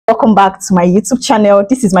Welcome back to my YouTube channel.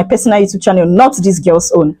 This is my personal YouTube channel, not this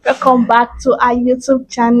girl's own. Welcome back to our YouTube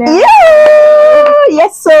channel. Yeah!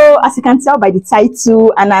 Yes, so as you can tell by the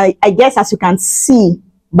title, and I guess as you can see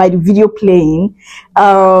by the video playing,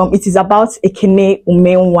 it is about Ekene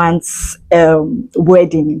Umenwa's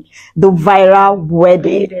wedding, the viral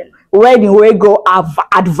wedding where go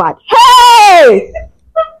advert. Hey!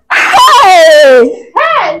 Hey!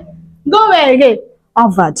 Hey! Go where again?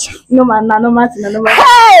 Advert. No man, no matter. Hey! No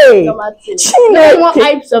matter. You want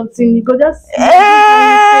hype something, you go just.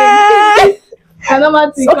 Hey!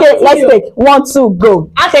 Okay, let's take 1, 2, go.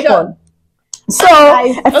 Take one. So,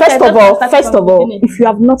 first of all, if you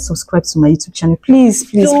have not subscribed to my YouTube channel, please,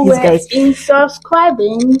 guys, in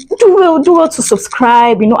subscribing, do well to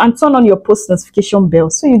subscribe, and turn on your post notification bell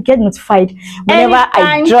so you get notified whenever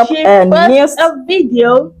I drop a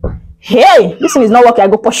video. Hey, this one is not working. I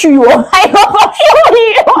go pursue you. I go pursue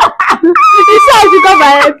you. This is to come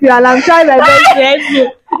and help you, and I'm trying my best to help you.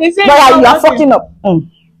 But you are fucking up. I'm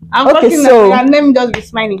fucking up, and let me just be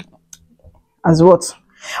smiling. As what?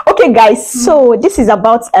 Okay, guys. So this is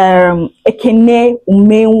about Ekene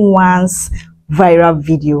Umenwa's viral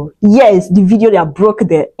video. Yes, the video that broke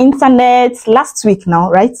the internet last week now,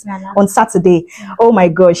 right? On Saturday. Oh my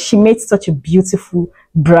gosh, she made such a beautiful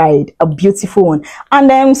bride, a beautiful one. And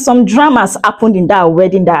then some dramas happened in that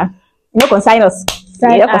wedding that concern us.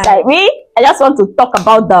 I just want to talk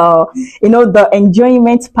about the the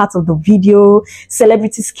enjoyment part of the video.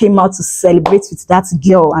 Celebrities came out to celebrate with that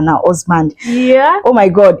girl and her husband. Yeah. Oh my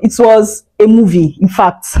god, it was a movie. In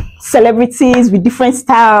fact, celebrities with different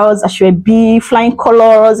styles, Ashwebi, flying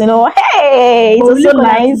colors, hey, it was so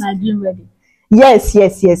nice. Yes.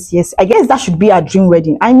 I guess that should be a dream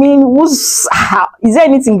wedding. I mean, is there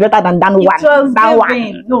anything better than that one?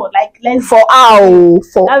 No, like let's for actually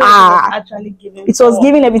giving. It was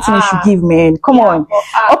giving everything it should give, man. Come on.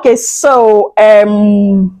 Okay, so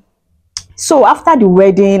so after the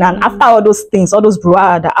wedding and after all those things, all those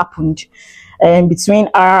brouhaha that happened, between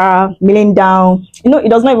her kneeling down, it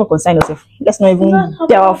does not even concern us. Let's not even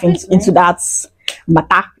delve into that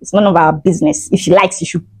matter. It's none of our business. If she likes, she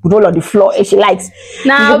should roll on the floor. If she likes,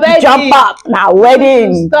 jump up. Now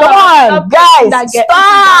wedding. Come on, guys,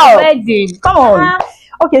 stop. Come on.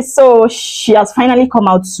 Okay, so she has finally come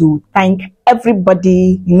out to thank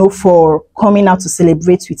everybody, for coming out to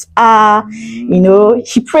celebrate with her.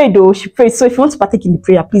 She prayed though. She prayed. So if you want to partake in the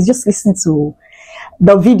prayer, please just listen to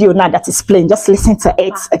the video now that is playing. Just listen to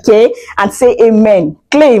it, okay, and say amen.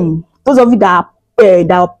 Claim. Those of you that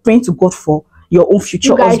are praying to God for your own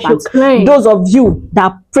future husband. Those of you that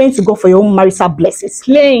are praying to God for your own marital blessings.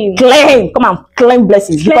 Claim. Come on, claim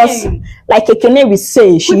blessings. Because like Ekene will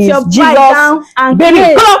say, she is Jesus.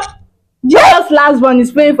 Baby, come on. Jesus last one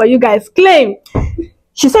is praying for you guys. Claim.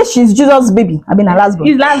 She said she's Jesus' baby. I mean, her last one.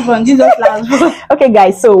 His last one. Jesus last one. Okay,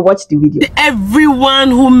 guys, so watch the video.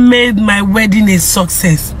 Everyone who made my wedding a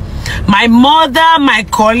success. My mother, my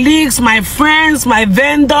colleagues, my friends, my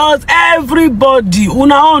vendors, everybody.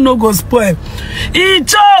 Una all no go spoil.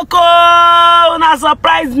 Ichoko, una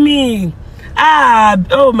surprised me.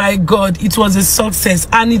 Oh my God, it was a success,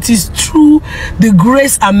 and it is through the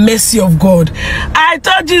grace and mercy of God. I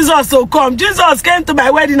thought Jesus would come. Jesus came to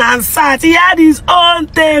my wedding and sat. He had his own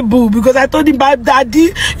table because I told him,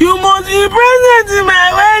 Daddy, you must be present in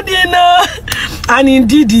my wedding. And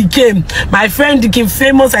indeed he came. My friend became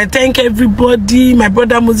famous. I thank everybody. My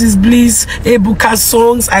brother Moses Bliss, Ebuka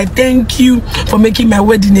Songs, I thank you for making my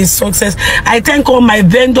wedding a success. I thank all my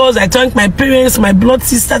vendors. I thank my parents, my blood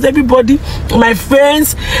sisters, everybody, my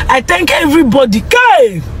friends. I thank everybody.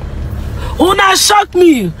 Kai, una shock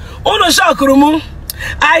me. Una shock Rumu.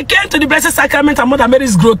 I came to the Blessed Sacrament and Mother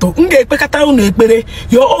Mary's grotto.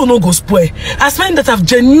 Your own no go spoil. As men that have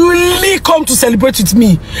genuinely come to celebrate with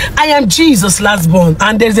me, I am Jesus' last born,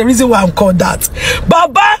 and there's a reason why I'm called that.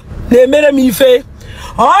 Baba,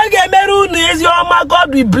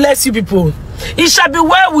 God will bless you people. It shall be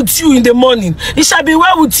well with you in the morning. It shall be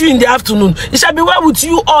well with you in the afternoon. It shall be well with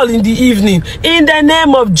you all in the evening. In the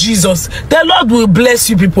name of Jesus, the Lord will bless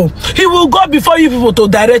you people. He will go before you people to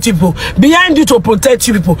direct you people, behind you to protect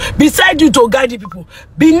you people, beside you to guide you people,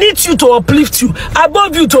 beneath you to uplift you,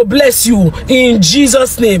 above you to bless you. In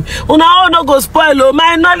Jesus' name. Una all no go spoil.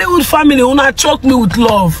 My Nollywood family, una choke me with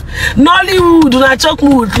love. Nollywood, una choke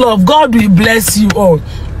me with love. God will bless you all.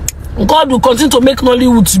 God will continue to make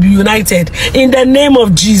Nollywood to be united in the name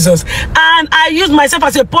of Jesus. And I use myself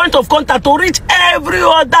as a point of contact to reach every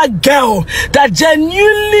other girl that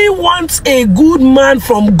genuinely wants a good man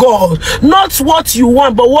from God. Not what you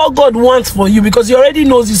want, but what God wants for you, because He already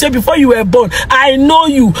knows you. Say, before you were born, I know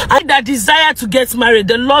you. And that desire to get married,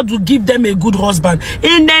 the Lord will give them a good husband.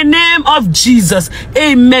 In the name of Jesus.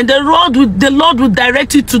 Amen. The Lord will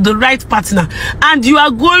direct you to the right partner. And you are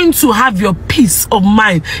going to have your peace of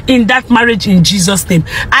mind in that marriage in Jesus' name.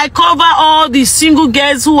 I cover all the single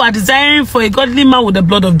girls who are desiring for a godly man with the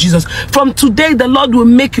blood of Jesus. From today, the Lord will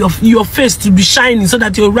make your face to be shining so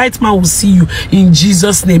that your right man will see you in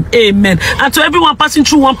Jesus' name. Amen. And to everyone passing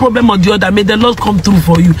through one problem or the other, may the Lord come through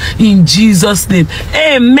for you in Jesus' name.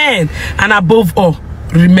 Amen. And above all,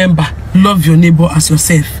 remember, love your neighbor as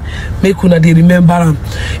yourself. Make una dey remember am.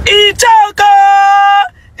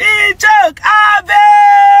 Ichok, Ave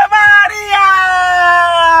Maria.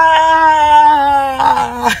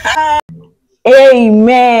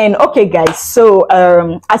 Amen. Okay, guys. So,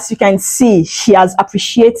 as you can see, she has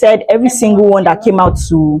appreciated every single one that came out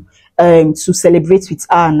to celebrate with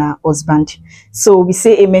her and her husband. So we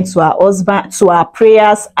say amen to our husband, to our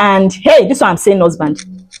prayers. And hey, this one I'm saying husband.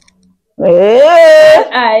 Hey,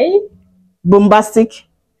 Aye. bombastic.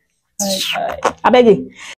 I beg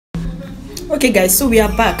you. Okay, guys, so we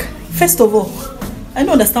are back. First of all, I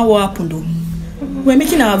don't understand what happened though. We're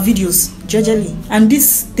making our videos gradually, and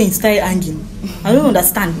this thing started hanging. I don't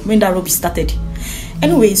understand when that rubbish started.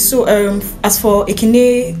 Anyway, so as for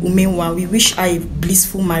Ekene Umenwa, we wish her a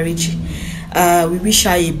blissful marriage. We wish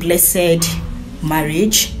her a blessed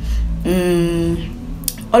marriage.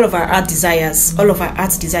 All of our heart desires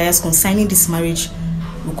concerning this marriage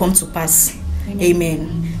will come to pass.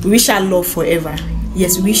 Amen. We wish her love forever.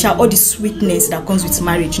 Yes, we wish her all the sweetness that comes with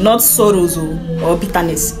marriage, not sorrows or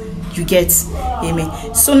bitterness. You get.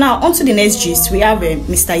 Amen. So now on to the next gist. We have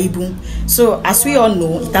Mr. IBU. So as we all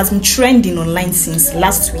know, it has been trending online since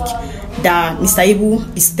last week that Mr.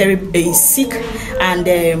 IBU is sick, and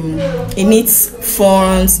he needs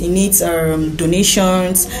funds, he needs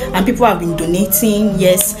donations, and people have been donating.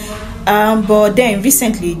 Yes. But then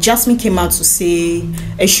recently Jasmine came out to say,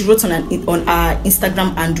 she wrote on her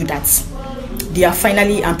Instagram handle that they are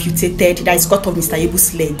finally amputated. That is cut off Mr.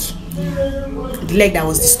 IBU's leg. The leg that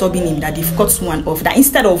was disturbing him, that they've cut one off. That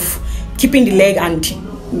instead of keeping the leg and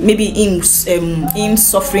maybe him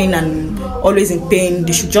suffering and always in pain,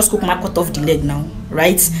 they should just cut off the leg now,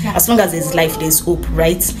 right? Yeah. As long as there's life, there's hope,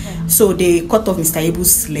 right? So they cut off Mr.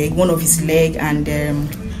 IBU's leg, one of his leg, and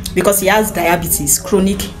because he has diabetes,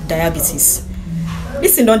 chronic diabetes.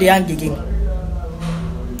 Listen, don't they hang again?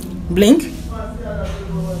 Blink.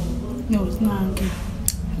 No, it's not hanging.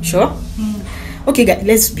 Sure. Okay, guys,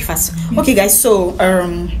 let's be fast. Okay, guys, so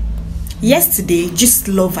yesterday Gist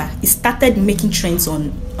Lover started making trends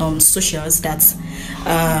on socials that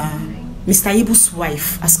Mr. IBU's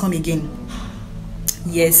wife has come again.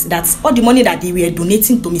 Yes, that's all the money that they were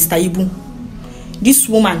donating to Mr. IBU. This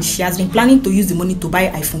woman, she has been planning to use the money to buy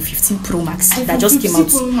iPhone 15 Pro Max that just came out.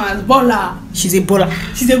 Baller. She's a baller.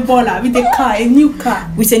 She's a baller with a car, a new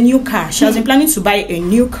car. With a new car. She has been planning to buy a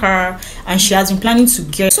new car, and she has been planning to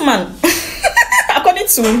get. So man, according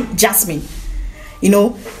to Jasmine, you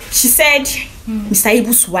know, she said Mr.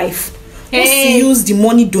 IBU's wife wants to use the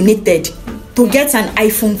money donated to get an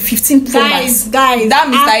iPhone 15 Pro Max. Guys, that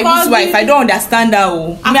Mr. IBU's wife, I don't understand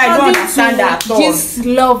her. I don't understand her at all. Gist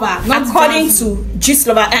Lover, according to Gist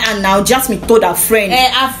Lover, and now Jasmine told her friend.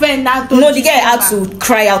 Her friend that told no, the girl had to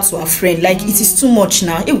cry out to her friend. Like, it is too much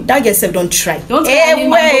now. Ew, that girl said, don't try. Don't try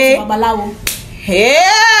Babalawo. Hey!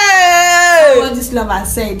 What Gist Lover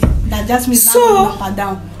said, that Jasmine is up and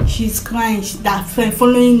down. She's crying. That friend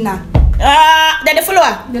following now. Then they follow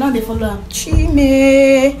her. They don't they follow her.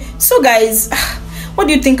 Chime. So guys, what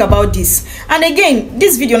do you think about this? And again,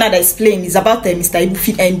 this video now that is playing is about Mr.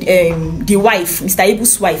 IBU and the wife, Mr.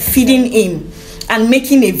 IBU's wife, feeding him and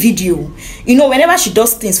making a video. You know, whenever she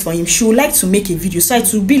does things for him, she would like to make a video. So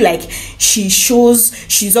it will be like she's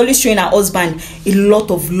always showing her husband a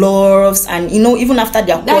lot of loves, and you know, even after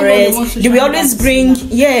their quarrels, they will always bring,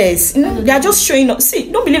 yes, you know, they are just showing up.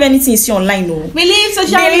 See, don't believe anything you see online, no. Believe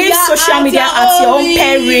social media at your own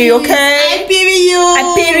peril, okay? I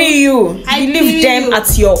pity you. Believe them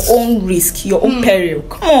at your own risk, your own peril.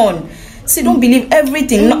 Come on. See, don't believe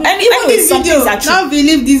everything. No, anyway, some things are true. Don't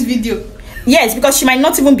believe this video. Yes, because she might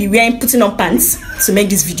not even be putting on pants to make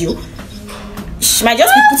this video. She might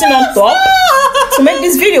just be putting on top to make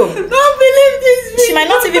this video. Don't believe this video. She might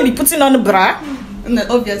not even be putting on a bra No,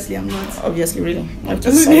 obviously I'm not. Obviously, really.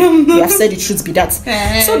 You have said the truth be that.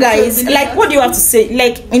 So guys, like, what do you have to say?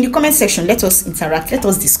 Like, in the comment section, let us interact, let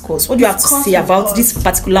us discuss. What do you have to say about this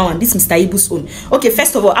particular one, this Mr. Ibu's own? Okay,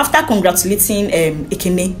 first of all, after congratulating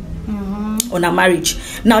Ekene on her marriage,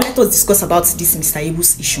 now let us discuss about this Mr.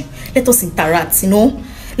 Ibu's issue. Let us interact, you know.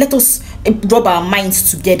 Let us rub our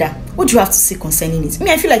minds together. What do you have to say concerning it? I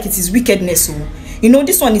mean, I feel like it is wickedness. So, you know,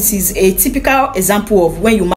 this one, it is a typical example of when you